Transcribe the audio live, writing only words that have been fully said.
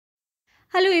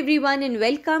Hello everyone and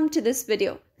welcome to this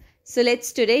video. So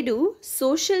let's today do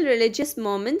social religious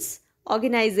movements,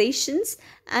 organizations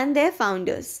and their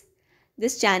founders.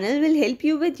 This channel will help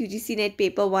you with UGCNET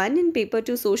paper 1 and paper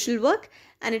 2 social work,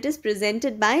 and it is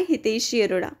presented by Hiteshi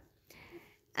Arora.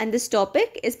 And this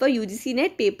topic is for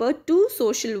UGCNET paper 2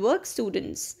 social work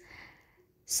students.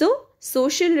 So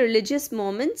social religious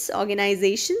movements,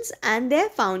 organizations and their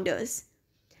founders.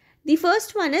 The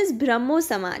first one is Brahmo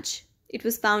Samaj. It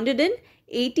was founded in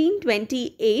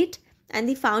 1828 and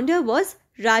the founder was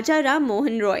Raja Ram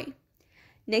Mohan Roy.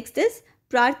 Next is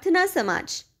Prarthana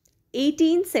Samaj,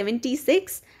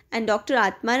 1876, and Dr.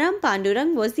 Atmaram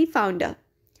Pandurang was the founder.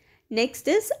 Next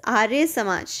is Arya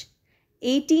Samaj,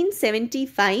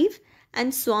 1875,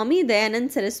 and Swami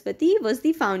Dayanand Saraswati was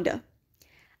the founder.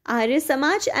 Arya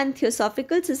Samaj and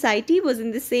Theosophical Society was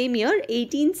in the same year,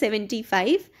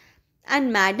 1875,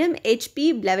 and Madam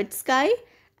H.P. Blavatsky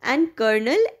and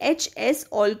Colonel H.S.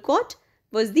 Olcott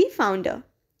was the founder.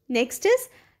 Next is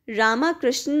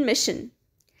Ramakrishnan Mission.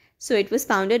 So it was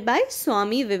founded by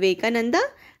Swami Vivekananda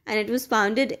and it was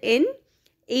founded in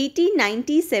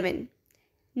 1897.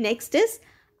 Next is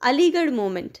Aligarh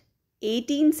Movement,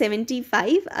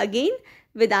 1875, again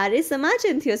with Arya Samaj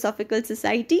and Theosophical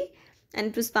Society, and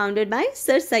it was founded by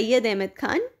Sir Syed Ahmed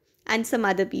Khan and some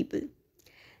other people.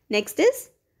 Next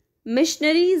is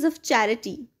Missionaries of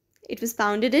Charity. It was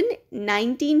founded in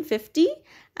 1950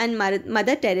 and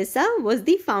Mother Teresa was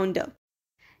the founder.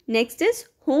 Next is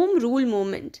Home Rule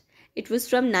Movement. It was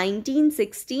from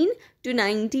 1916 to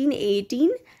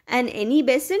 1918 and Annie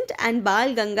Besant and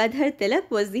Bal Gangadhar Tilak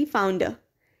was the founder.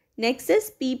 Next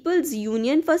is People's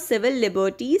Union for Civil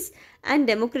Liberties and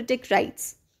Democratic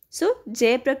Rights. So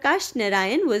Jai Prakash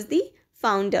Narayan was the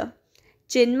founder.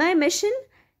 Chinmay Mission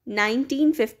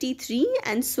 1953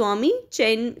 and Swami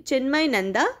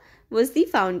Chinmayananda was the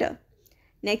founder.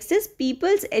 Next is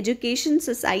People's Education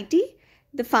Society.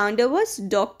 The founder was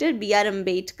Dr. B.R.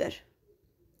 Ambedkar.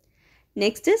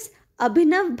 Next is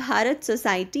Abhinav Bharat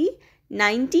Society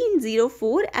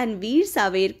 1904 and Veer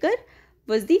Savarkar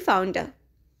was the founder.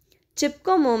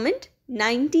 Chipko Movement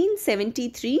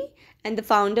 1973 and the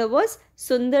founder was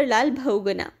Sundarlal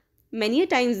Bahuguna. Many a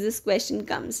times this question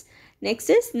comes. Next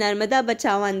is Narmada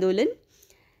Bachao Andolan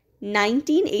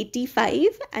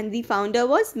 1985 and the founder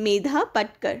was Medha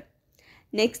Patkar.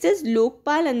 Next is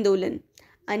Lokpal Andolan.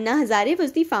 Anna Hazare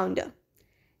was the founder.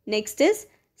 Next is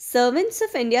Servants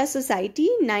of India Society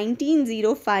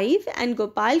 1905 and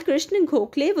Gopal Krishna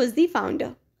Gokhale was the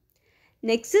founder.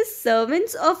 Next is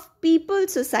Servants of People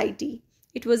Society.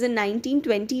 It was in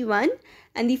 1921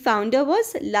 and the founder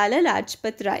was Lala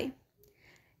Lajpat Rai.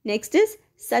 Next is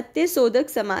Satya Sodak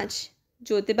Samaj.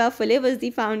 Jyotiba Phule was the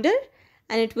founder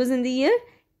and it was in the year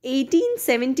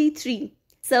 1873.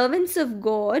 Servants of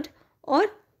God or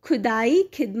Khudai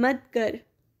Khidmat Kar,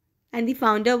 and the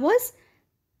founder was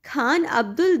Khan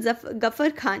Abdul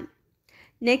Ghaffar Khan.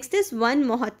 Next is One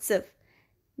Mahotsav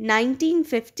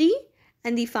 1950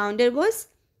 and the founder was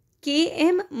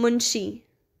K.M. Munshi.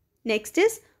 Next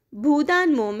is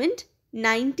Bhudan Movement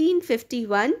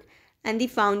 1951 and the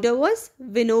founder was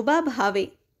Vinoba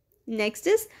Bhave. Next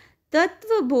is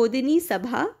Tattva Bodhini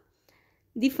Sabha.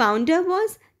 The founder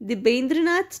was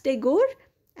Debendranath Tagore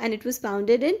and it was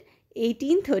founded in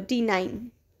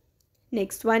 1839.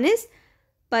 Next one is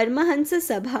Paramahansa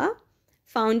Sabha,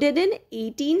 founded in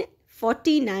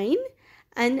 1849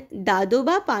 and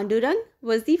Dadoba Pandurang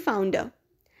was the founder.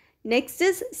 Next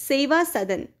is Seva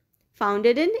Sadan,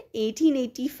 founded in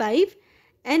 1885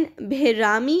 and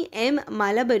Bhairami M.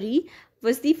 Malabari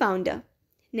was the founder.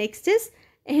 Next is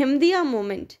Ahmadiyya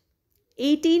Movement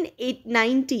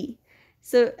 1890.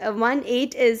 So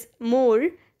 18 is more.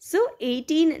 So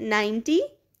 1890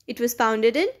 it was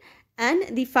founded in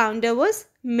and the founder was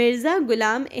Mirza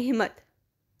Ghulam Ahmad.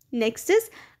 Next is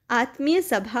Atmiya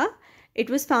Sabha. It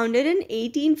was founded in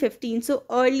 1815. So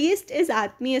earliest is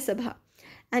Atmiya Sabha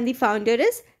and the founder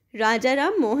is Raja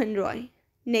Ram Mohan Roy.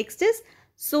 Next is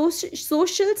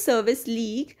Social Service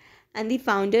League and the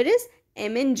founder is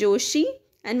M.N. Joshi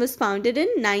and was founded in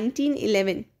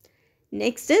 1911.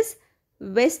 Next is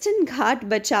Western Ghat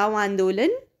Bachao Andolan.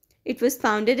 It was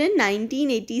founded in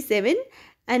 1987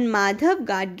 and Madhav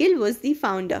Gadgil was the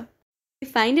founder. If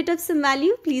you find it of some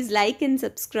value, please like and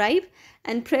subscribe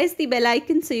and press the bell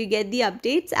icon so you get the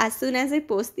updates as soon as I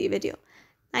post the video.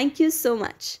 Thank you so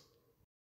much.